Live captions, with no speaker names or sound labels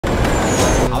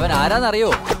ആരാന്നറിയോ?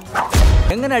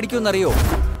 എങ്ങനെ അടിക്കുമെന്നറിയോ?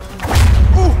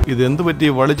 ഇതെന്ത് പറ്റി?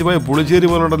 വളിച്ചു പോയ പുളിശ്ശേരി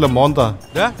പോലുണ്ടല്ലോ മോന്ത.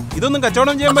 ഇതൊന്നും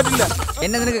കച്ചവടം ചെയ്യാൻ പറ്റില്ല.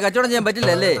 എന്നെ നിനക്ക് കച്ചവടം ചെയ്യാൻ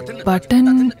പറ്റില്ല അല്ലേ? ബട്ടൺ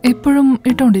എപ്പോഴും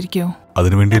ഇട്ടോണ്ടിരിക്കോ?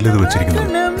 അതിനു വേണ്ടിയല്ലേ ഇത് വെച്ചിരിക്കുന്നത്.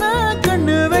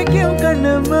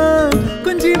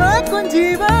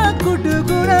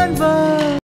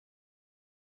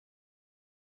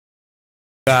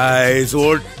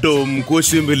 ഒട്ടും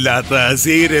കുശുമില്ലാത്ത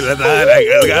സീരിയൽ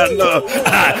താരങ്ങൾ കണ്ടോ?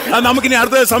 നമുക്കിനി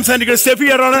അടുത്ത സംസാരിക്കുന്ന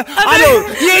സ്റ്റെഫിയറാണ്. ഹലോ,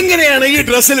 എങ്ങനെയാണ് ഈ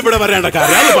ഡ്രസ്സിൽ ഇവിടെ വരേണ്ട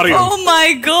കാര്യം അത് പറയൂ. Oh my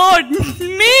God,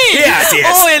 me.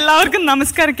 എല്ലാവർക്കും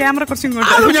നമസ്കാരം. ക്യാമറ കുറച്ചും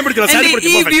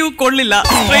ഈ വ്യൂ കൊള്ളില്ല.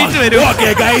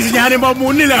 ഞാനിപ്പോ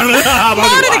മുന്നിലാണ്.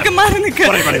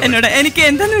 എന്നോട് എനിക്ക്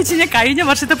എന്താന്ന് വെച്ച് കഴിഞ്ഞാൽ കഴിഞ്ഞ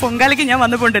വർഷത്തെ പൊങ്കാലയ്ക്ക് ഞാൻ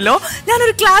വന്നപ്പോണ്ടല്ലോ,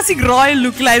 ഞാനൊരു ക്ലാസിക് റോയൽ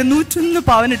ലുക്കിലായിരുന്നു 101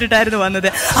 പവൻ ഇട്ടിട്ടായിരുന്നു വന്നത്.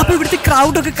 അപ്പൊ ഇവിടുത്തെ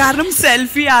ക്രൗഡൊക്കെ കാരണം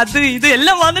സെൽഫി അത് ഇത്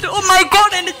എല്ലാം വന്നിട്ട് ഓ മൈ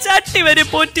ഗോഡ് എന്റെ ചട്ടി വരെ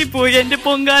പൊട്ടിപ്പോയി, എന്റെ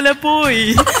പൊങ്കാല പോയി.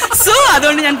 സോ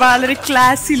അതുകൊണ്ട് ഞാൻ വളരെ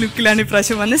ക്ലാസി ലുക്കിലാണ് ഈ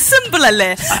പ്രാവശ്യം വന്നത്. സിമ്പിൾ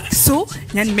അല്ലേ? സോ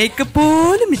ഞാൻ മേക്കപ്പ്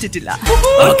പോലും ഇട്ടിട്ടില്ല.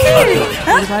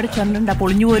 ഒരുപാട് ചന്ദ്രണ്ട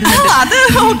പൊളിഞ്ഞു പോരുന്നുണ്ട്. അത്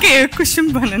ഓക്കെ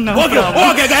കുശുംബാണ്.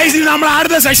 നമ്മൾ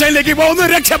അടുത്ത സെഷനിലേക്ക് പോകുന്നു,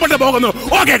 രക്ഷപ്പെട്ടു പോകുന്നു.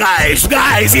 ഓക്കെ ഗൈസ്,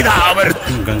 ഇതാ അവർ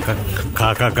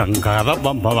കഥ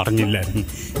പറഞ്ഞില്ലായിരുന്നു.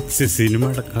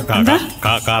 സിനിമയുടെ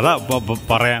കഥ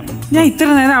പറയാം. ഞാൻ ഇത്ര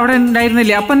നേരം അവിടെ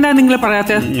ഉണ്ടായിരുന്നില്ലേ, അപ്പൊ എന്താ നിങ്ങൾ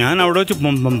പറയാത്ത? ഞാൻ അവിടെ വെച്ച്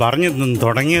പറഞ്ഞു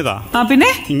തുടങ്ങിയതാ. പിന്നെ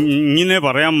ഇങ്ങനെ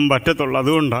പറയാൻ പറ്റത്തുള്ളൂ,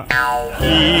 അതുകൊണ്ടാ.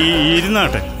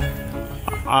 ഇരുന്നാട്ടെ.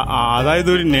 അതായത്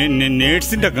ഒരു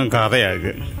നേഴ്സിന്റെ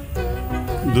കഥയായത്.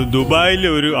 ദുബായിലെ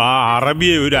ഒരു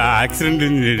അറബിയെ ഒരു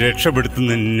ആക്സിഡന്റിൽ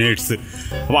രക്ഷപ്പെടുത്തുന്ന നേഴ്സ്.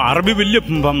 അപ്പോൾ അറബി വലിയ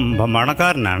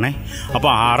പണക്കാരനാണേ.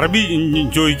 അപ്പോൾ അറബി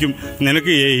ചോദിക്കും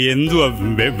നിനക്ക് എന്തുവാ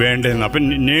വേണ്ടതെന്ന്. അപ്പം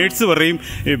നേഴ്സ് പറയും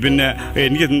പിന്നെ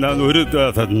എനിക്ക് ഒരു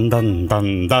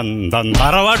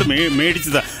തറവാട് മേടിച്ച്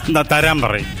തരാൻ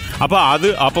പറയും. അപ്പം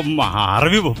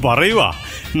അറബി പറയുക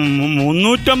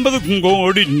 350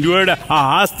 കോടി രൂപയുടെ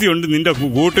ആസ്തിയുണ്ട് നിന്റെ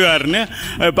കൂട്ടുകാരന്.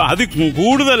 അത്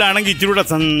കൂടുതലാണെങ്കിൽ ഇച്ചിരൂടെ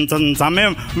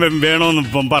സമയം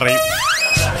വേണമെന്ന് പറയും.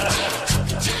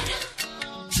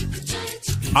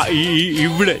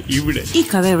 ഇവിടെ ഈ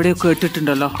കഥ എവിടെയോ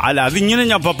കേട്ടിട്ടുണ്ടല്ലോ. അല്ല, അതിങ്ങനെ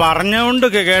ഞാൻ പറഞ്ഞുകൊണ്ട്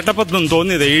കേട്ടപ്പോ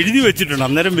തോന്നിയത്. എഴുതി വെച്ചിട്ടുണ്ട്,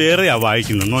 അന്നേരം വേറെയാ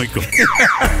വായിക്കുന്നത്. നോക്കൂ,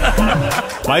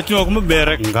 വായിച്ചു നോക്കുമ്പോ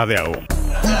വേറെ കഥയാവും.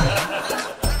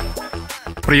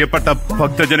 പ്രിയപ്പെട്ട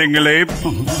ഭക്തജനങ്ങളെ,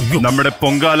 നമ്മുടെ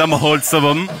പൊങ്കാല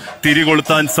മഹോത്സവം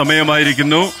തിരികൊളുത്താൻ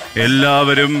സമയമായിരിക്കുന്നു.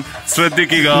 എല്ലാവരും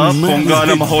ശ്രദ്ധിക്കുക. പൊങ്കാല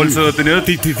മഹോത്സവത്തിന്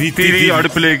തിരി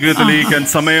അടുപ്പിലേക്ക് തെളിയിക്കാൻ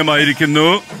സമയമായിരിക്കുന്നു.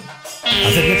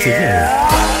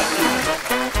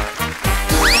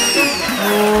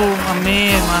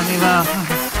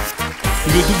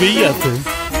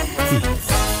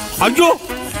 അയ്യോ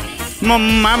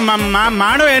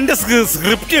മാഡം, എന്റെ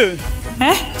സ്ക്രിപ്റ്റ്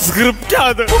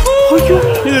അത്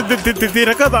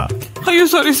തിരക്കഥ. അയ്യോ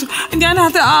സോറി,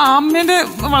 ഞാനത് അമ്മേന്റെ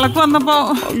വളക്ക് വന്നപ്പോ.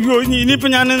 അയ്യോ, ഇനിയിപ്പോ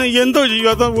ഞാൻ എന്തോ ചെയ്യും?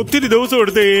 അത് ഒത്തിരി ദിവസം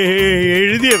എടുത്ത്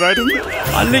എഴുതിയതായിരുന്നു.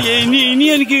 അല്ല, ഇനി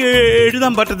എനിക്ക്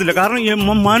എഴുതാൻ പറ്റത്തില്ല.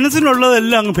 കാരണം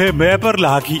മനസ്സിലുള്ളതെല്ലാം അങ്ങ്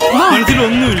പേപ്പറിലാക്കി.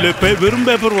 മനസ്സിലൊന്നുമില്ല, വെറും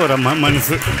പേപ്പർ പോരാ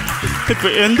മനസ്സ്.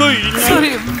 എന്തോ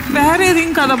വേറെ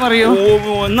ഏതെങ്കിലും കഥ പറയോ?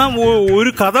 എന്നാ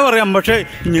ഒരു കഥ പറയാം, പക്ഷെ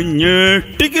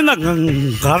ഞെട്ടിക്കുന്ന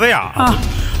കഥയാ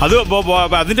അത്.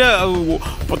 അതിന്റെ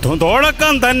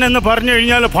തുടക്കം തന്നെ എന്ന് പറഞ്ഞു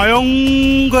കഴിഞ്ഞാൽ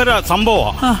ഭയങ്കര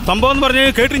സംഭവമാണ്. സംഭവം എന്ന് പറഞ്ഞു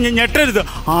കേട്ട് ഞെട്ടരുത്,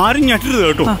 ആരും ഞെട്ടരുത്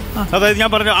കേട്ടോ. അതായത് ഞാൻ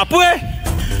പറഞ്ഞു, അപ്പുവേ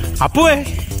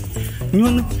നീ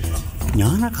വന്ന്,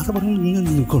 ഞാൻ ആ കഥ പറഞ്ഞു നിങ്ങൾ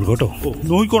നിൽക്കണം കേട്ടോ.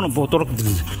 നോക്കിക്കോണം തുടക്കത്തിൽ.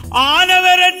 ആന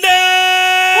വരണ്ടേ,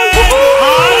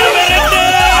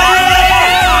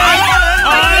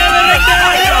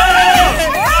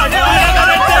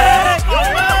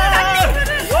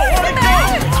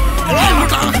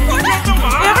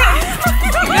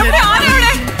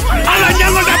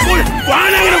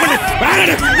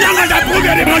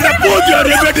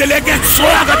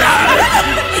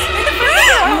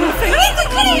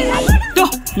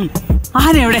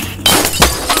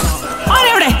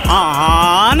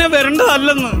 ആന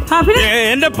വരേണ്ടതല്ലെന്ന്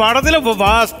എന്റെ പടത്തിലെ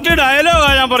ഫസ്റ്റ് ഡയലോഗാ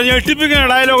ഞാൻ പറഞ്ഞു. ഞെട്ടിപ്പിക്കുന്ന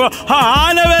ഡയലോഗ്.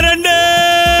 ആന വരണ്ടേ.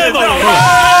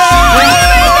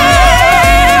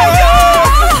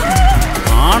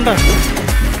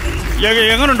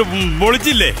 എങ്ങനുണ്ട്?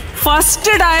 പൊളിച്ചില്ലേ?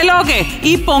 ഫസ്റ്റ് ഡയലോഗേ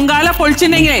ഈ പൊങ്കാല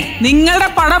പൊളിച്ചിട്ടുണ്ടെങ്കിലേ നിങ്ങളുടെ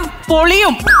പടം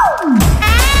പൊളിയും.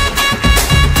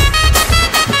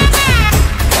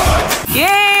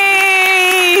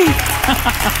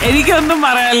 എനിക്കൊന്നും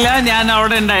പറയാനില്ല, ഞാൻ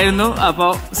അവിടെ ഉണ്ടായിരുന്നു. അപ്പോ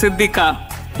സിദ്ദിഖ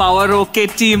പവർ ഓക്കെ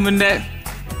ടീമിന്റെ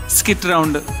സ്കിറ്റ്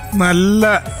റൗണ്ട് നല്ല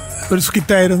ഒരു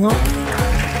സ്കിറ്റായിരുന്നു.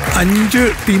 5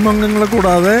 ടീം അംഗങ്ങളെ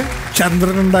കൂടാതെ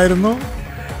ചന്ദ്രൻ ഉണ്ടായിരുന്നു,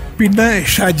 പിന്നെ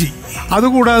ഷാജി,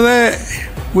 അതുകൂടാതെ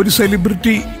ഒരു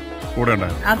സെലിബ്രിറ്റി കൂടെ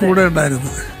ഉണ്ടായിരുന്നു.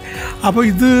 അപ്പോൾ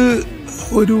ഇത്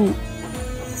ഒരു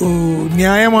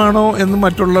ന്യായമാണോ എന്ന്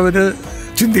മറ്റുള്ളവർ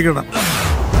ചിന്തിക്കണം.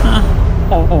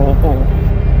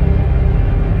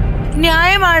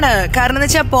 ന്യായമാണ്. കാരണം എന്ന്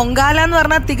വെച്ചാൽ പൊങ്കാല എന്ന്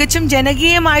പറഞ്ഞാൽ തികച്ചും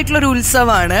ജനകീയമായിട്ടുള്ള ഒരു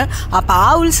ഉത്സവമാണ്. അപ്പൊ ആ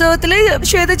ഉത്സവത്തില്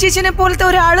ശ്വേത ചേച്ചിനെ പോലത്തെ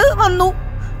ഒരാള് വന്നു,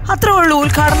 അത്രേ ഉള്ളൂ.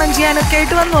 ഉദ്ഘാടനം ചെയ്യാനൊക്കെ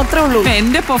ആയിട്ട് വന്നു, അത്രേ ഉള്ളൂ.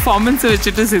 എന്റെ പെർഫോമൻസ്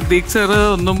വെച്ചിട്ട് സിദ്ദീഖ് സർ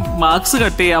ഒന്നും മാർക്സ്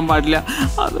കട്ട് ചെയ്യാൻ പാടില്ല,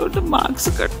 അതുകൊണ്ട്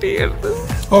മാർക്സ് കട്ട് ചെയ്യരുത്.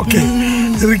 Okay,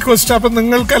 request. അപ്പൊ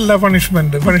നിങ്ങൾക്കല്ല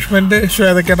പണിഷ്മെന്റ്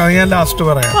ശ്വേതയ്ക്കാണ്. ഞാൻ ലാസ്റ്റ്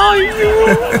പറയാം.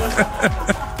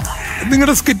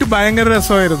 നിങ്ങളുടെ സ്കിറ്റ് ഭയങ്കര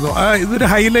രസമായിരുന്നു. ഇതൊരു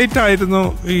ഹൈലൈറ്റ് ആയിരുന്നു.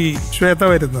 ഈ ശ്വേത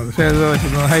വരുന്നത്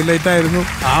ഹൈലൈറ്റ് ആയിരുന്നു.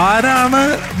 ആരാണ്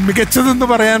മികച്ചതെന്ന്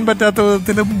പറയാൻ പറ്റാത്ത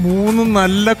വിധത്തിൽ 3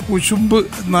 നല്ല കുശുമ്പ്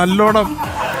നല്ലോണം.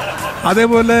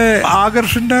 അതേപോലെ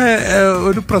ആകർഷിന്റെ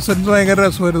ഒരു പ്രസൻസ് ഭയങ്കര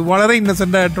രസമായിരുന്നു. വളരെ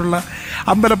ഇന്നസെന്റ് ആയിട്ടുള്ള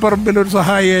അമ്പലപ്പറമ്പിൽ ഒരു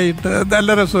സഹായിയായിട്ട്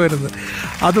നല്ല രസമായിരുന്നു.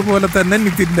 അതുപോലെ തന്നെ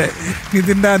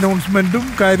നിതിൻ്റെ അനൗൺസ്മെന്റും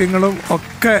കാര്യങ്ങളും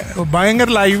ഒക്കെ ഭയങ്കര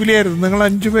ലൈവ്ലി ആയിരുന്നു. നിങ്ങൾ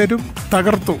 5 പേരും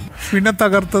തകർത്തു. പിന്നെ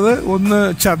തകർത്തത് ഒന്ന്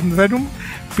ചന്ദ്രനും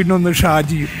പിന്നെ ഒന്ന്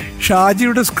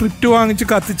ഷാജിയുടെ സ്ക്രിപ്റ്റ് വാങ്ങിച്ച്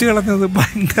കത്തിച്ച് കളഞ്ഞത്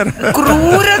ഭയങ്കര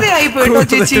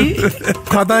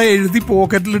കഥ എഴുതി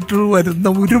പോക്കറ്റിലിട്ട് വരുന്ന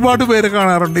ഒരുപാട് പേര്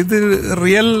കാണാറുണ്ട്. ഇത്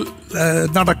റിയൽ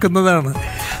നടക്കുന്നതാണ്.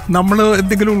 നമ്മൾ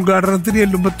എന്തെങ്കിലും ഉദ്ഘാടനത്തിന്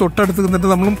ചെല്ലുമ്പോൾ തൊട്ടടുത്ത് നിന്നിട്ട്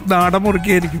നമ്മൾ നാടൻ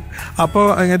മുറുക്കിയായിരിക്കും. അപ്പോൾ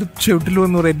അങ്ങനെ ചുവട്ടിൽ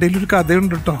വന്നു പറയും, എൻ്റെ ഒരു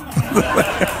കഥയുണ്ട് കേട്ടോ.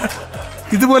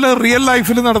 ഇതുപോലെ റിയൽ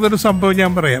ലൈഫിൽ നടന്നൊരു സംഭവം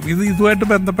ഞാൻ പറയാം. ഇതുമായിട്ട്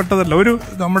ബന്ധപ്പെട്ടതല്ല.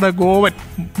 നമ്മുടെ ഗോവൻ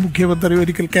മുഖ്യമന്ത്രി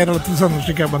ഒരിക്കൽ കേരളത്തിൽ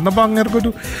സന്ദർശിക്കാൻ വന്നപ്പോൾ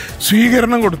അങ്ങേർക്കൊരു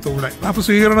സ്വീകരണം കൊടുത്തു ഇവിടെ. അപ്പോൾ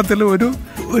സ്വീകരണത്തിൽ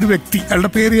ഒരു വ്യക്തി,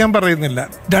 അയാളുടെ പേര് ഞാൻ പറയുന്നില്ല,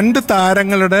 2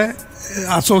 താരങ്ങളുടെ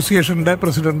അസോസിയേഷൻ്റെ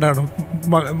പ്രസിഡന്റാണ്,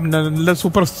 നല്ല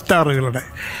സൂപ്പർ സ്റ്റാറുകളുടെ.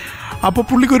 അപ്പോൾ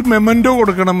പുള്ളിക്ക് ഒരു മെമൻറ്റോ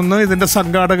കൊടുക്കണമെന്ന് ഇതിൻ്റെ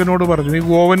സംഘാടകനോട് പറഞ്ഞു, ഈ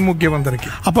ഗോവൻ മുഖ്യമന്ത്രിക്ക്.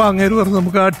 അപ്പോൾ അങ്ങേര് പറഞ്ഞു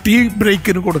നമുക്ക് ആ ടീ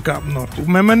ബ്രേക്കിന് കൊടുക്കാം എന്ന് പറഞ്ഞു.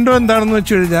 മെമൻറ്റോ എന്താണെന്ന്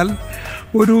വെച്ച് കഴിഞ്ഞാൽ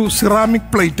ഒരു സിറാമിക്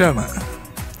പ്ലേറ്റാണ്.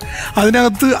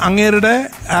 അതിനകത്ത് അങ്ങേരുടെ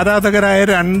ആരാധകരായ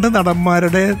 2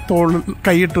 നടന്മാരുടെ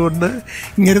കൈയിട്ടുകൊണ്ട്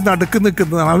ഇങ്ങനെ നടുക്ക്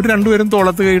നിൽക്കുന്നതാണ്. അവർ 2 പേരും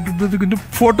തോളത്ത് കൈയിട്ടിട്ട് ഇതിൻ്റെ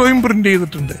ഫോട്ടോയും പ്രിന്റ്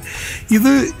ചെയ്തിട്ടുണ്ട്.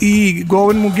 ഇത് ഈ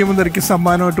ഗോവൻ മുഖ്യമന്ത്രിക്ക്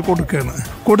സമ്മാനമായിട്ട് കൊടുക്കുകയാണ്.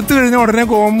 കൊടുത്തു കഴിഞ്ഞാൽ ഉടനെ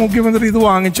ഗോവൻ മുഖ്യമന്ത്രി ഇത്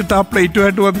വാങ്ങിച്ചിട്ട് ആ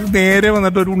പ്ലേറ്റുമായിട്ട് വന്നിട്ട് നേരെ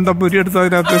വന്നിട്ട് ഒരു ഉണ്ടമ്പൊരി എടുത്ത്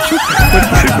അതിനകത്ത് വെച്ച്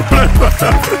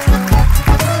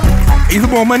ഇത്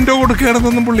മൊമെന്റോ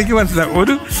കൊടുക്കുകയാണെന്നൊന്നും പുള്ളിക്ക് മനസ്സിലാവും.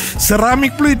 ഒരു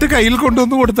സെറാമിക് പ്ലേറ്റ് കയ്യിൽ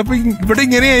കൊണ്ടുവന്ന് കൊടുത്തപ്പോൾ ഇവിടെ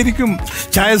ഇങ്ങനെയായിരിക്കും,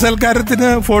 ചായ സൽക്കാരത്തിന്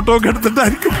ഫോട്ടോ ഒക്കെ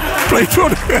എടുത്തിട്ടായിരിക്കും പ്ലേറ്റ്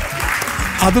കൊടുക്കുക.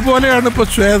 അതുപോലെയാണ് ഇപ്പോൾ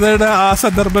ശ്വേതയുടെ ആ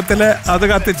സന്ദർഭത്തിൽ അത്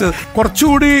കത്തിച്ചത്.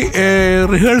 കുറച്ചുകൂടി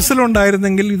റിഹേഴ്സൽ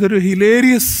ഉണ്ടായിരുന്നെങ്കിൽ ഇതൊരു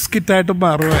ഹിലേരിയസ് സ്കിറ്റായിട്ട്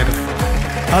മാറുമായിരുന്നു.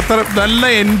 അത്ര നല്ല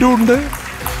എൻഡും ഉണ്ട്,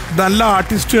 നല്ല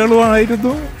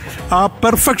ആർട്ടിസ്റ്റുകളുമായിരുന്നു. ആ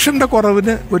പെർഫെക്ഷൻ്റെ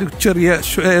കുറവിന് ഒരു ചെറിയ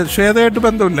ശ്വേതയായിട്ട്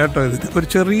ബന്ധമില്ല കേട്ടോ. ഇതിന് ഒരു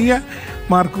ചെറിയ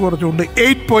മാർക്ക് കുറച്ചുകൊണ്ട്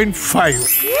 8.5.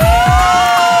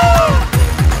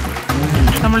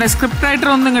 നമ്മുടെ സ്ക്രിപ്റ്റ് റൈറ്റർ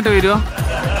ഒന്നും ഇങ്ങോട്ട് വരുമോ?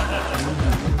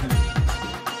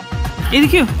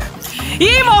 ഇരിക്കൂ.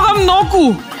 ഈ മുഖം നോക്കൂ,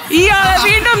 ഇയാളെ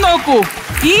വീണ്ടും നോക്കൂ.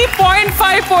 ഈ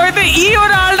 0.5 പോയത് ഈ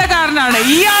ഒരാളുടെ കാരണമാണ്.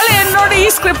 ഇയാൾ എന്നോട് ഈ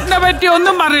സ്ക്രിപ്റ്റിനെ പറ്റി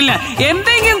ഒന്നും പറഞ്ഞില്ല.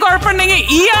 എന്തെങ്കിലും കുഴപ്പമുണ്ടെങ്കിൽ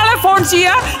ഇയാളെ ഫോൺ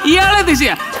ചെയ്യാ, ഇയാളെ ഇത്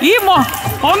ചെയ്യാ.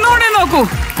 ഒന്നുകൂടി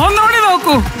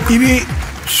നോക്കൂ. ഇനി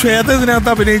ശ്വേത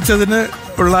ഇതിനകത്ത് അഭിനയിച്ചതിന്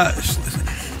ഉള്ള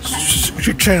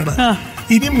ശിക്ഷയാണ്.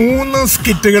 ഇനി 3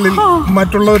 സ്കിറ്റുകളിൽ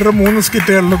മറ്റുള്ളവരുടെ 3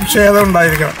 സ്കിറ്റുകളിലും ശ്വേത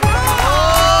ഉണ്ടായിരിക്കണം.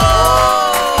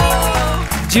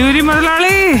 ജൂരി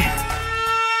മുതലാളി,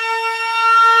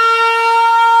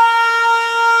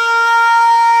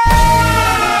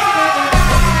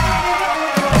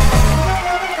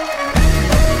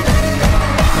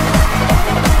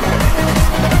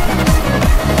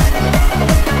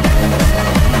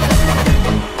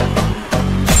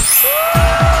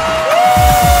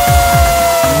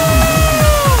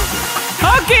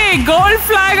 ഗോൾഡ്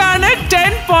ഫ്ലാഗ് ആണ്.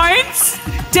 10 points.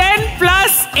 10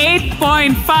 plus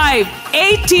 8.5.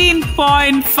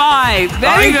 18.5.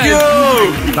 Very good.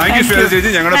 Thank you Shweta ചേച്ചി.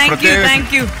 ഞങ്ങളുടെ പ്രത്യേക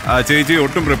ചേച്ചി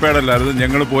ഒട്ടും പ്രിപ്പയർഡ് അല്ലായിരുന്നു.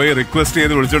 ഞങ്ങൾ പോയി റിക്വസ്റ്റ്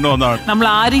ചെയ്ത് വിളിച്ചോണ്ട് വന്നതാണ്. നമ്മൾ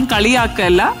ആരെയും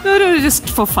കളിയാക്കല്ല, ഒരു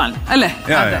ജസ്റ്റ് ഫോർ ഫൺ അല്ലേ?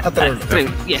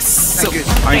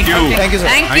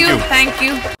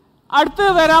 അടുത്ത്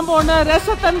വരാൻ പോകുന്ന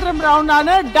രസതന്ത്രം റൗണ്ട്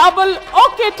ആണ്. ഡബിൾ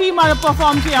ഓക്കെ ടീമാണ്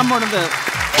പെർഫോം ചെയ്യാൻ പോണത്.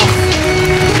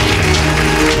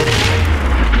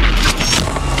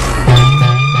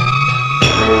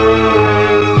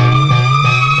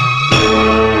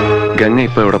 ഗംഗ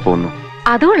ഇപ്പൊ എവിടെ പോകുന്നു?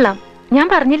 അത് കൊള്ളാം. ഞാൻ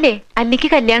പറഞ്ഞില്ലേ അല്ലിക്ക്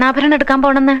കല്യാണാഭരണം എടുക്കാൻ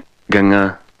പോണെന്ന്. ഗംഗ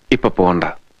ഇപ്പൊ പോണ്ട.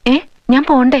 ഞാൻ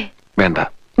പോണ്ടേ? വേണ്ട.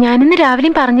 ഞാനിന്ന്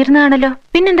രാവിലെയും പറഞ്ഞിരുന്നതാണല്ലോ,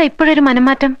 പിന്നെന്താ ഇപ്പോഴൊരു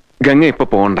മനംമാറ്റം? ഗംഗ ഇപ്പൊ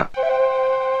പോണ്ട.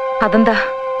 അതെന്താ?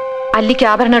 അല്ലിക്ക്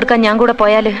ആഭരണം എടുക്കാൻ ഞാൻ കൂടെ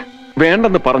പോയാല്?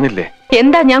 വേണ്ടെന്ന് പറഞ്ഞില്ലേ?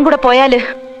 എന്താ ഞാൻ കൂടെ പോയാല്?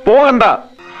 പോകണ്ട.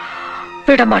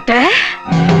 വിടമാട്ടെ.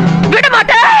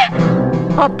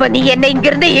 അപ്പൊ നീ എന്നെ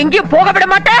ഇങ്ങിരുന്ന് എങ്കിലും പോക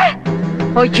വിടമാട്ടെ.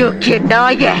 അയ്യോ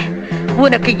നായ,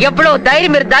 உனக்கு எவ்வளவு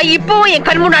தைரியம் இருந்தா இப்பவும் என்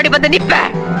கண் முன்னாடி வந்து நிப்ப?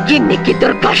 இன்னைக்கு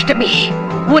துர்காஷ்டமி.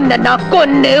 உன்னை நான்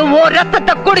கொன்னு ஓ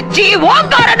ரத்தத்தை குடிச்சு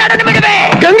ஓங்கார நடனம் விடுவேன்.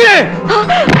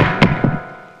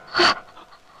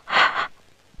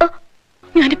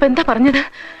 ഞാനിപ്പോ എന്താ പറഞ്ഞത്?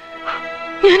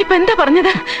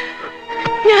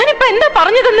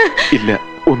 ഇല്ല,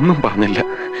 ഒന്നും പറഞ്ഞില്ല.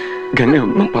 ഗംഗ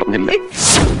ഒന്നും പറഞ്ഞില്ല.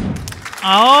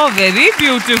 Oh, very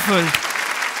beautiful.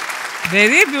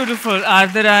 Very beautiful,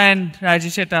 Ardhara and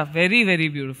Rajesheta. Very, very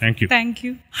beautiful. Thank you. Thank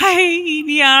you. Hi,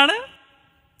 ഇനിയാണ്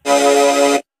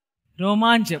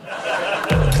രോമാഞ്ചം.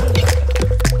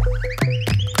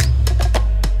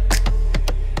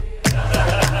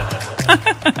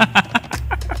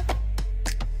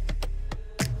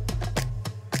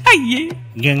 അയ്യേ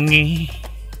ഗംഗേ,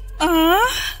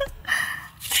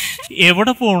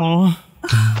 എവിടെ പോണോ?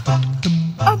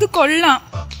 അത് കൊള്ളാം.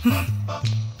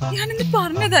 ഞാനിന്ന്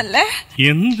പറഞ്ഞതല്ലേ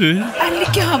എന്ത്?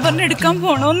 അല്ലിക്ക് ആഭരണം എടുക്കാൻ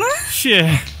പോണോന്ന്.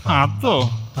 അതോ?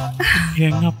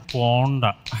 ഗംഗ പോണ്ട.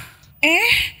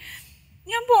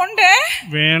 ഞാൻ പോണ്ടേ?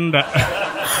 വേണ്ട.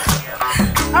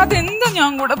 അതെന്താ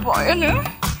ഞാൻ കൂടെ പോയാല്?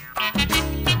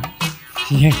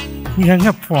 ഗംഗ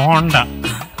പോണ്ട.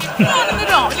 ഞാനിന്ന്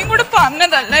രാവിലെയും കൂടെ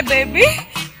പറഞ്ഞതല്ലേ ബേബി?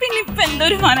 പിന്നെ ഇപ്പൊ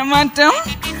എന്തൊരു മനമാറ്റം?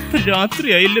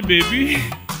 രാത്രിയായില്ല ബേബി,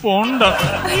 പോണ്ട.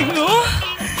 അയ്യോ,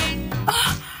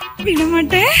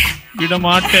 വിടമാട്ടെ.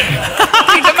 വിടമാട്ടെ.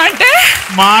 വിടമാട്ടെ.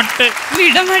 മാട്ടെ.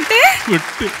 വിടമാട്ടെ.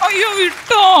 വിട്ട്. അയ്യോ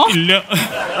വിട്ടോ? ഇല്ല.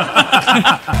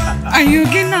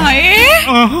 അയ്യോനായേ,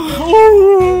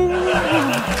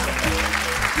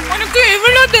 ഉനക്ക്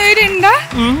എவ்வளவு தைரியம் இருந்தா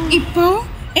இப்போ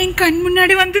என் கண்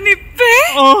முன்னாடி வந்து நிப்பே?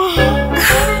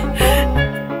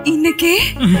 இன்னைக்கு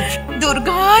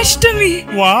துர்காஷ்டமி.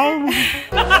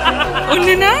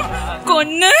 உன்னை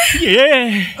கொன்னு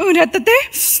ரத்தத்தை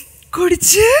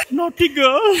കുടിച്ച് naughty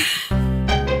girl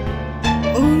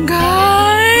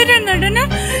ഓങ്കാര നടനം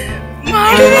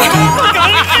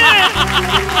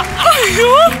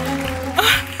അയ്യോ,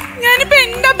 ഞാനിപ്പോ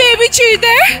എന്താ ബേബി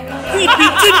ചെയ്തേ?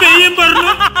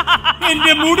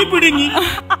 എന്റെ മുടി പിടുങ്ങി.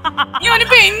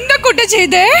 ഞാനിപ്പോ എന്താ കുട്ട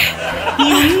ചെയ്തേ?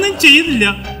 ഒന്നും ചെയ്തില്ല.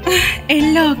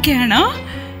 എല്ലാം ഓക്കെ ആണോ?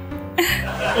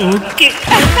 ഓക്കെ.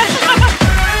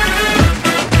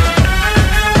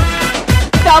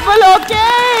 Double okay.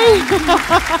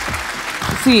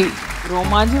 സി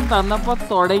രോമാഞ്ചം തന്നപ്പോ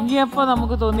തുടങ്ങിയപ്പോ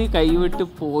നമുക്ക് തോന്നി കൈവിട്ട്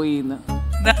പോയിന്ന്.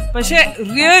 പക്ഷെ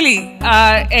റിയലി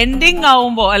എൻഡിങ്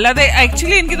ആവുമ്പോ, അല്ലാതെ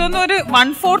ആക്ച്വലി എനിക്ക് തോന്നുന്നു ഒരു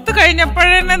 1/4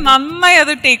 കഴിഞ്ഞപ്പോഴേ നന്നായി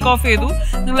അത് ടേക്ക് ഓഫ് ചെയ്തു.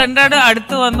 നിങ്ങൾ രണ്ടാട്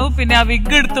അടുത്ത് വന്നു, പിന്നെ ആ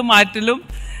വിഗ് എടുത്ത് മാറ്റലും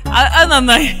അത്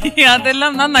നന്നായി.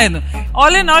 അതെല്ലാം നന്നായിരുന്നു.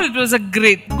 All in all it was A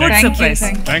great good surprise.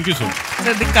 Thank you so much.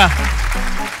 ശ്രദ്ധിക്കാം.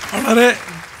 വളരെ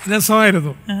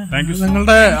രസമായിരുന്നു.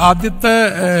 നിങ്ങളുടെ ആദ്യത്തെ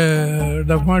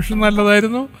ഡെമോഷൻ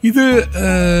നല്ലതായിരുന്നു. ഇത്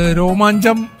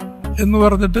രോമാഞ്ചം എന്ന്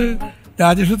പറഞ്ഞിട്ട്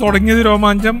രാജേഷ് തുടങ്ങിയത്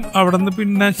രോമാഞ്ചം, അവിടെ നിന്ന്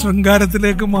പിന്നെ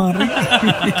ശൃംഗാരത്തിലേക്ക് മാറി.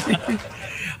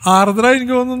 ആർദ്ര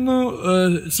എനിക്ക് തോന്നുന്നു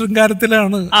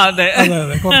ശൃംഗാരത്തിലാണ്. അതെ അതെ,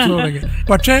 കുറച്ച് തുടങ്ങി.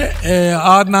 പക്ഷെ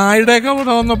ആ നായുടെയൊക്കെ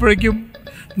വന്നപ്പോഴേക്കും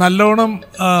നല്ലോണം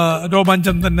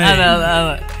രോമാഞ്ചം തന്നെ.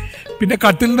 പിന്നെ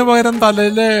കട്ടിലിന് പകരം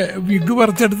തലയിലെ വിഗ്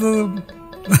പറിച്ചെടുത്തത്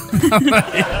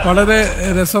വളരെ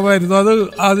രസമായിരുന്നു. അത്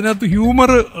അതിനകത്ത് ഹ്യൂമർ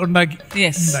ഉണ്ടായി,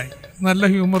 നല്ല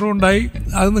ഹ്യൂമറും ഉണ്ടായി.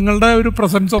 അത് നിങ്ങളുടെ ഒരു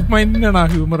പ്രസൻസ് ഓഫ് മൈൻഡിനാണ് ആ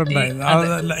ഹ്യൂമർ ഉണ്ടായത്.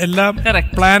 എല്ലാം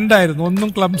പ്ലാൻഡ് ആയിരുന്നു, ഒന്നും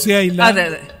ക്ലംസി ആയില്ല,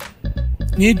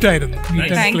 നീറ്റ് ആയിരുന്നു.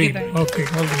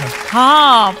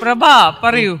 പ്രഭ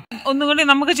പറയൂ, ഒന്നും കൂടി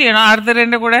നമുക്ക് ചെയ്യണം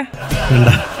ആർദ്രന്റെ കൂടെ.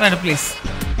 വേണം പ്ലീസ്.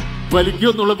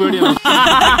 വലിക്കുന്നുള്ള പേടിയാണ്.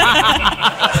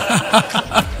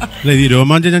 ഈ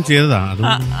രോമാഞ്ചം ഞാൻ ചെയ്തതാ.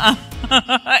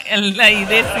 അല്ല,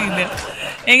 ഇതേ സീന്.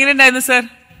 എങ്ങനെയുണ്ടായിരുന്നു സർ?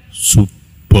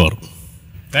 സൂപ്പർ.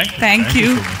 Thank you.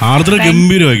 ആർദ്ര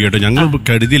ഗംഭീരമായി കേട്ടോ. ഞങ്ങൾ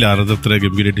കരുതിയില്ല ആർദ്ര അത്ര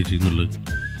ഗംഭീരമായിട്ട് ചെയ്യുന്നുള്ളത്.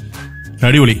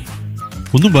 അടിപൊളി,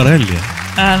 ഒന്നും പറയാനില്ല.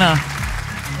 ആണോ?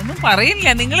 ഒന്നും പറയില്ല.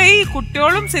 നിങ്ങൾ ഈ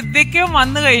കുട്ടികളും സിദ്ധിക്കും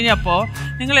വന്നു കഴിഞ്ഞപ്പോ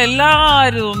നിങ്ങൾ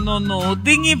എല്ലാരും ഒന്നൊന്ന്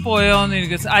ഒതുങ്ങി പോയോന്ന്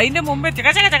എനിക്ക്. അതിന്റെ മുമ്പേ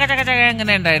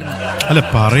എങ്ങനെ ഉണ്ടായിരുന്നു? അല്ല,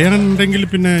 പറയാനുണ്ടെങ്കിൽ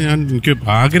പിന്നെ എനിക്ക്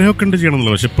ആഗ്രഹമൊക്കെ ഉണ്ട്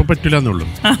ചെയ്യണമെന്നല്ലോ, പക്ഷെ ഇപ്പൊ പറ്റില്ല എന്നുള്ളൂ.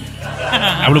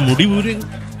 അവള് മുടി ഊരി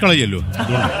കളയല്ലോ.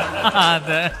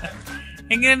 അതെ.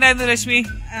 എങ്ങനെയുണ്ടായിരുന്നു രശ്മി?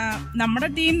 നമ്മുടെ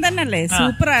ടീം തന്നെയല്ലേ?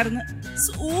 സൂപ്പർ ആയിരുന്നു,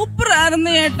 സൂപ്പർ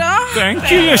ആയിരുന്നു ചേട്ടാ.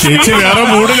 ചേച്ചി വേറെ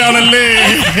മൂഡിലാണല്ലേ.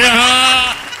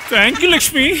 Thank you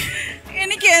Lakshmi.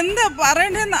 എനിക്ക് എന്താ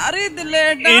പറയണ്ടെന്ന് അറിയത്തില്ല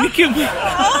ചേട്ടാ. എനിക്കും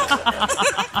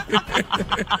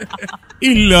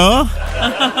ഇല്ല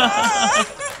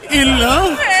ഇല്ല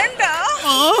വേണ്ട.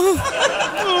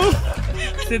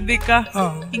 സിദ്ദിഖ,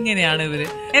 ഇങ്ങനെയാണ് ഇവര്.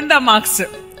 എന്താ മാർക്സ്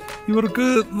ഇവർക്ക്?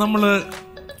 നമ്മള്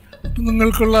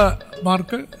നിങ്ങൾക്കുള്ള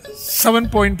mark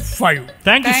 7.5.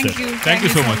 Thank you, thank you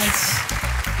so much.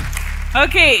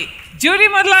 Okay, jury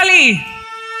മുതലാളി.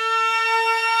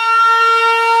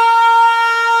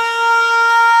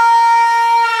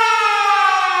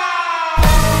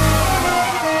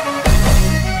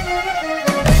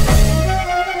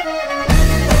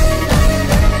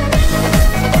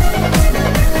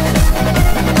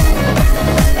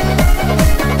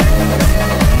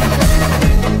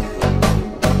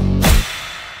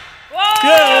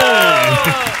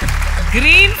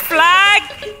 Green flag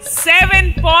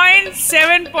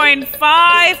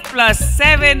 7.7.5 plus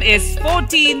 7 is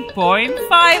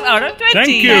 14.5 out of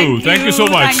 20. Thank you so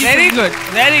much. Very good,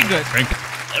 very good. Thank you.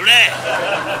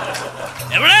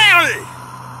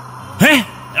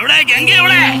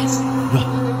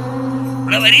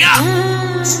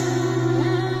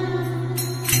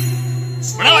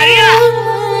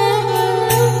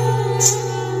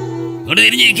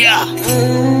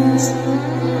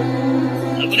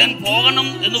 പോകണം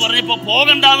എന്ന് പറഞ്ഞപ്പോ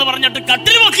പോകണ്ടെന്ന് പറഞ്ഞിട്ട്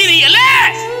കട്ടിൽ പൊക്കി നീ അല്ലേ?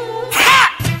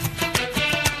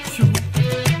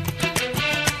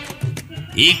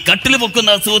 ഈ കട്ടിൽ പൊക്കുന്ന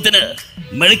അസുഖത്തിന്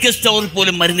മെഡിക്കൽ സ്റ്റോറിൽ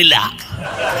പോലും മരുന്നില്ല.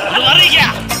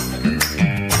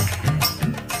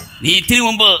 നീ ഇത്തിരി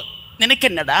മുമ്പ്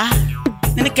നിനക്കെന്നടാ,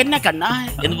 നിനക്കെന്ന കണ്ണ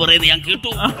എന്ന് പറയുന്നത് ഞാൻ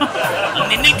കേട്ടു.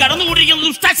 നിന്നിൽ കടന്നുകൂടിയിരിക്കുന്ന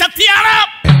ദുഷ്ടശക്തിയാണ്.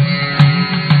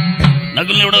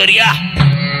 നകുലിനോട് വരിക.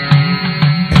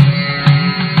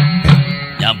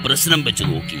 ഞാൻ പ്രശ്നം വെച്ച്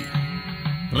നോക്കി.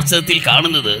 പ്രശ്നത്തിൽ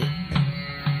കാണുന്നത്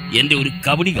എന്റെ ഒരു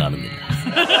കബഡി കാണുന്നില്ല.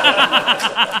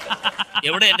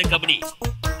 എവിടെ എന്റെ കബഡി?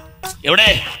 എവിടെ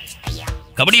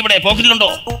കബഡി? ഇവിടെ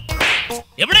പോക്കറ്റിലുണ്ടോ?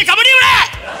 എവിടെ കബഡി? ഇവിടെ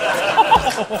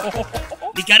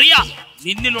എനിക്കറിയാം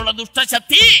നിന്നിലുള്ള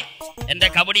ദുഷ്ടശക്തി എന്റെ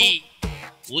കബഡി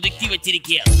ഒതുക്കി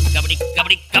വെച്ചിരിക്കുകയാണ്. കബഡി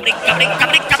കബഡി കബഡി കബഡി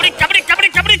കബഡി കബഡി കബഡി കബഡി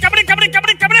കബഡി കബഡി കബഡി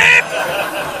കബഡി കബഡി.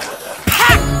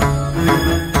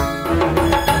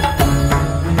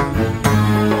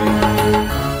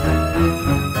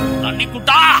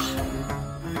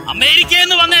 അമേരിക്കയിൽ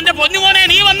നിന്ന് വന്ന എന്റെ പൊന്നുമോനെ,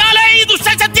 നീ വന്നാലേ ഈ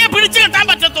ദുഷ്ടശക്തിയെ പിടിച്ചു കെട്ടാൻ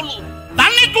പറ്റത്തുള്ളൂ.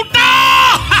 തണ്ണിക്കുട്ടാ,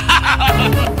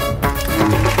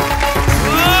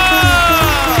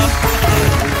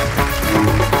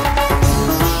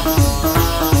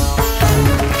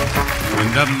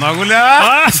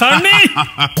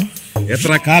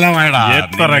 എത്ര കാലമായടാ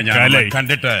കാലമായി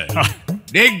കണ്ടിട്ട്.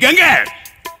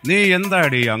 നീ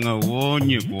എന്താടി അങ്ങ്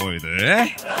ഓഞ്ഞു പോയത്?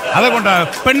 അതുകൊണ്ട്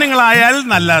പെണ്ണുങ്ങളായാൽ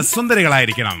നല്ല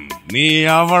സുന്ദരികളായിരിക്കണം. നീ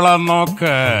അവളെ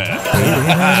നോക്ക്.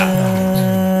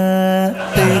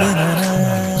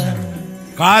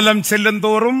 കാലം ചെല്ലും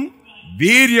തോറും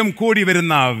വീര്യം കൂടി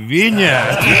വരുന്ന വീഞ്ഞ്.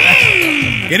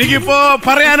 എനിക്കിപ്പോ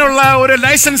പറയാനുള്ള ഒരു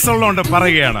ലൈസൻസ് ഉള്ളതുകൊണ്ട്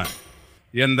പറയുകയാണ്.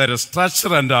 എന്തൊരു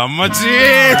സ്ട്രക്ചർ എന്റെ അമ്മച്ചി.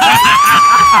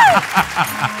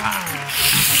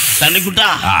 തണ്ണിക്കുട്ടാ,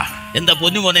 എന്താ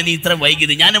പൊന്നുമോനെ നീ ഇത്ര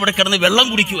വൈകിയത്? ഞാൻ ഇവിടെ കിടന്ന് വെള്ളം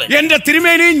കുടിക്കുക. എന്റെ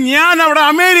തിരുമേനി, ഞാൻ അവിടെ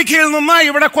അമേരിക്കയിൽ നിന്ന്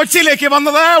ഇവിടെ കൊച്ചിയിലേക്ക്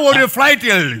വന്നത് ഒരു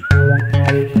ഫ്ലൈറ്റിൽ.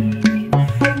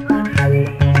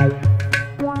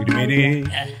 തിരുമേനി,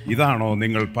 ഇതാണോ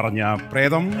നിങ്ങൾ പറഞ്ഞ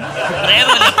പ്രേതം?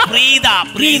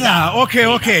 Okay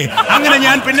okay. അങ്ങനെ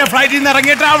ഞാൻ പിന്നെ ഫ്ലൈറ്റിൽ നിന്ന്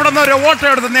ഇറങ്ങിയിട്ട് അവിടെ നിന്ന് ഒരു ഓട്ടോ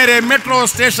എടുത്ത് നേരെ മെട്രോ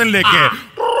സ്റ്റേഷനിലേക്ക്.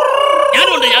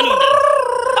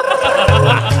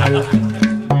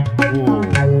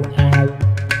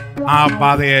 ആ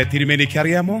പാതയെ തിരുമേനിക്ക്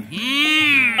അറിയാമോ?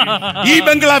 ഈ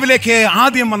ബംഗ്ലാവിലേക്ക്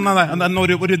ആദ്യം വന്ന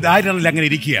ഒരു ധാരണയിൽ അങ്ങനെ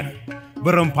ഇരിക്കുകയാണ്.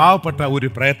 വെറും പാവപ്പെട്ട ഒരു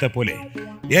പ്രയത്തെ പോലെ.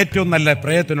 ഏറ്റവും നല്ല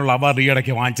പ്രയത്തിനുള്ള അവാർഡ്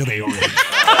ഈയിടയ്ക്ക് വാങ്ങിച്ചതേ ഉള്ളൂ.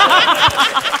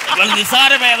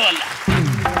 നിസാര ഭേദമല്ല.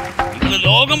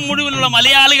 ലോകം മുഴുവനുള്ള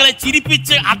മലയാളികളെ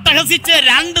ചിരിപ്പിച്ച് അട്ടഹസിച്ച്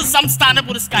 2 സംസ്ഥാന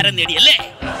പുരസ്കാരം നേടിയല്ലേ?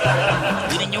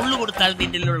 ഞൊള്ളു കൊടുത്താൽ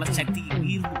നിന്നിലുള്ള ശക്തി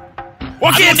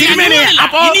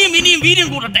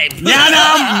ഞാൻ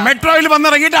മെട്രോയിൽ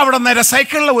വന്നിറങ്ങിയിട്ട് അവിടെ നേരെ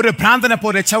സൈക്കിളിൽ ഒരു ഭ്രാന്തനെ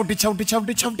പോലെ ചവിട്ടി ചവിട്ടി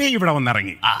ചവിട്ടി ചവിട്ടി ഇവിടെ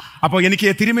വന്നിറങ്ങി. അപ്പൊ എനിക്ക്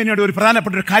തിരുമേനിയോട് ഒരു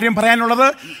പ്രധാനപ്പെട്ട ഒരു കാര്യം പറയാനുള്ളത്,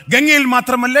 ഗംഗയിൽ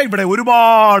മാത്രമല്ല ഇവിടെ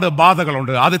ഒരുപാട്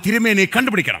ബാധകളുണ്ട്. അത് തിരുമേനി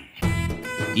കണ്ടുപിടിക്കണം.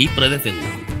 ഈ പ്രേതത്തെ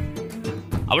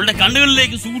അവളുടെ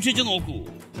കണ്ണുകളിലേക്ക് സൂക്ഷിച്ചു നോക്കൂ,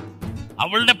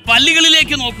 അവളുടെ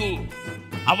പല്ലുകളിലേക്ക് നോക്കൂ.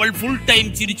 അവൾ ഫുൾ ടൈം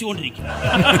ചിരിച്ചുകൊണ്ടിരിക്കും.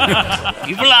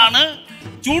 ഇവളാണ്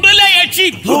ചുടലയക്ഷി.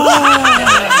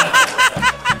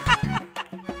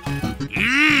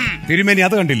 തിരുമേനി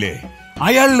അത് കണ്ടില്ലേ?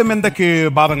 അയാളിലും എന്തൊക്കെ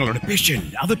ബാധങ്ങളുണ്ട്. പേഷ്യന്റ്,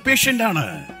 അത് പേഷ്യന്റ് ആണ്.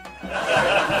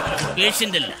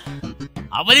 പേഷ്യന്റ് അല്ല,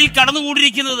 അവരിൽ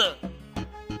കടന്നുകൂടിയിരിക്കുന്നത്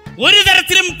ഒരു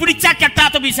തരത്തിലും പിടിച്ചാ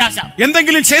കെട്ടാത്ത പിശാച.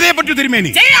 എന്തെങ്കിലും ചെയ്തേ പറ്റൂ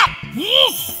തിരുമേനി.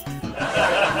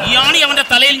 ഈ ആണി അവന്റെ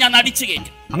തലയിൽ ഞാൻ അടിച്ചു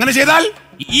കയറ്റും. അങ്ങനെ ചെയ്താൽ?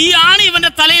 ഈ ആണി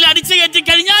ഇവന്റെ തലയിൽ അടിച്ചു കയറ്റി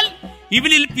കഴിഞ്ഞാൽ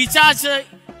ഇവനിൽ പിശാച്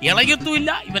ഇളകത്തുമില്ല,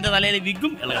 ഇവന്റെ തലയിലെ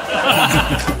വിഗും ഇളകത്തും.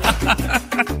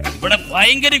 ഇവിടെ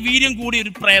ഭയങ്കര വീര്യം കൂടിയ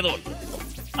ഒരു പ്രേതമുണ്ട്.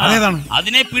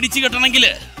 അതിനെ പിടിച്ചു കെട്ടണമെങ്കിൽ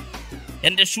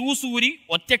എന്റെ ഷൂസ് ഊരി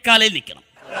ഒറ്റക്കാലയിൽ നിൽക്കണം.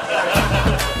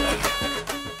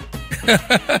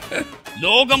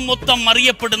 ലോകം മൊത്തം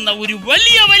അറിയപ്പെടുന്ന ഒരു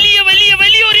വലിയ വലിയ വലിയ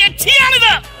വലിയൊരു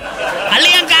യക്ഷിയാണിത്.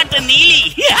 അള്ളിയാങ്കാട്ട് നീലി.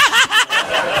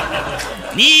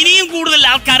 നീ ഇനിയും കൂടുതൽ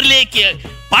ആൾക്കാരിലേക്ക്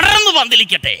പടർന്നു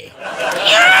പന്തലിക്കട്ടെ.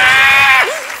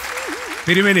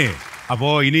 തിരുമേനി, അപ്പോ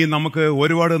ഇനി നമുക്ക്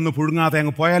ഒരുപാട് ഒന്ന് പുഴുങ്ങാതെ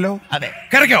അങ്ങ് പോയാലോ? അതെ,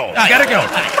 കിടക്കോ കിടക്കോ.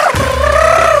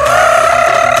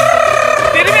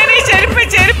 തിരുമേനി ചെരുപ്പ്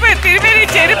ചെരുപ്പ്, തിരുമേനി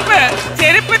ചെരുപ്പ്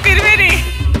ചെരുപ്പ്, തിരുമേനി.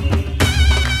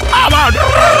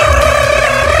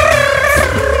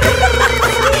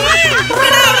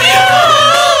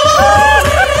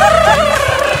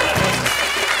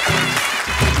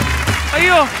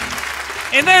 അയ്യോ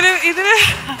എന്തായാലും ഇതിന്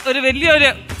ഒരു വലിയൊരു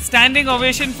സ്റ്റാൻഡിംഗ്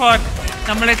ഒവേഷൻ ഫോർ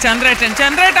നമ്മുടെ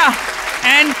ചന്ദ്രേട്ടാ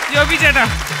ആൻഡ് ജോബി ചേട്ടാ,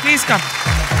 പ്ലീസ് കം.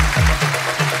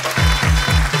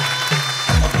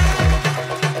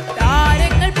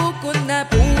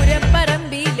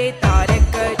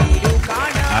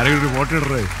 ആരെങ്കിലും ഒരു ഫോട്ടോ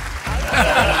ഇടറേ,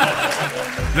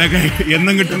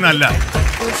 എന്നും കിട്ടുന്നല്ല.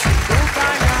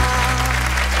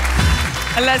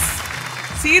 അല്ല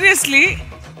സീരിയസ്ലി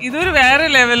ഇതൊരു വേറെ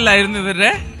ലെവലിലായിരുന്നു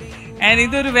ഇവരുടെ, ആൻഡ്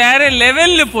ഇതൊരു വേറെ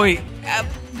ലെവലിൽ പോയി.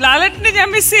 ലാലേട്ടനെ ഞാൻ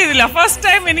മിസ് ചെയ്തില്ല. ഫസ്റ്റ്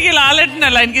ടൈം എനിക്ക്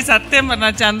ലാലേട്ടനല്ല, എനിക്ക് സത്യം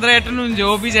പറഞ്ഞാൽ ചന്ദ്രേട്ടനും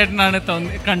ജോബി ചേട്ടനാണ്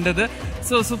കണ്ടത്.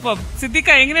 So super. സിദ്ദിഖ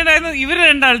എങ്ങനെയുണ്ടായിരുന്നു ഇവർ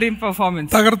രണ്ടാളുടെയും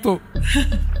പെർഫോമൻസ്? തകർത്തു.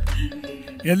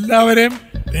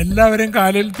 എല്ലാവരെയും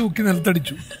കാലിൽ തൂക്കി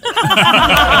നിലത്തടിച്ചു.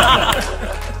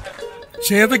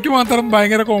 ശ്വേതയ്ക്ക് മാത്രം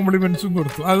ഭയങ്കര കോംപ്ലിമെന്റ്സും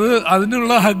കൊടുത്തു.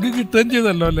 അതിനുള്ള ഹഗ് കിട്ടുകയും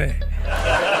ചെയ്തല്ലോ അല്ലേ?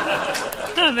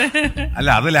 അല്ല,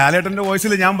 അത് ലാലേട്ടന്റെ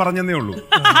വോയിസിൽ ഞാൻ പറഞ്ഞതേ ഉള്ളൂ.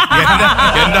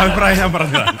 എന്റെ അഭിപ്രായം ഞാൻ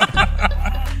പറഞ്ഞതാണ്.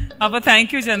 അപ്പൊ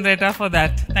thank you ചന്ദ്രേട്ട for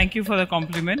that. Thank you for the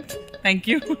compliment.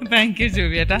 Thank you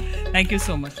ജോബിയേട്ട. Thank you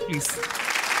so much. Please.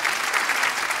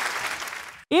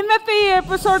 ഇന്നത്തെ ഈ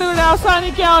എപ്പിസോഡ് ഇവിടെ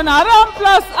അവസാനിക്കാവുന്ന അരം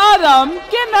പ്ലസ് അരം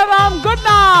കിന്നരം. Good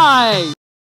night.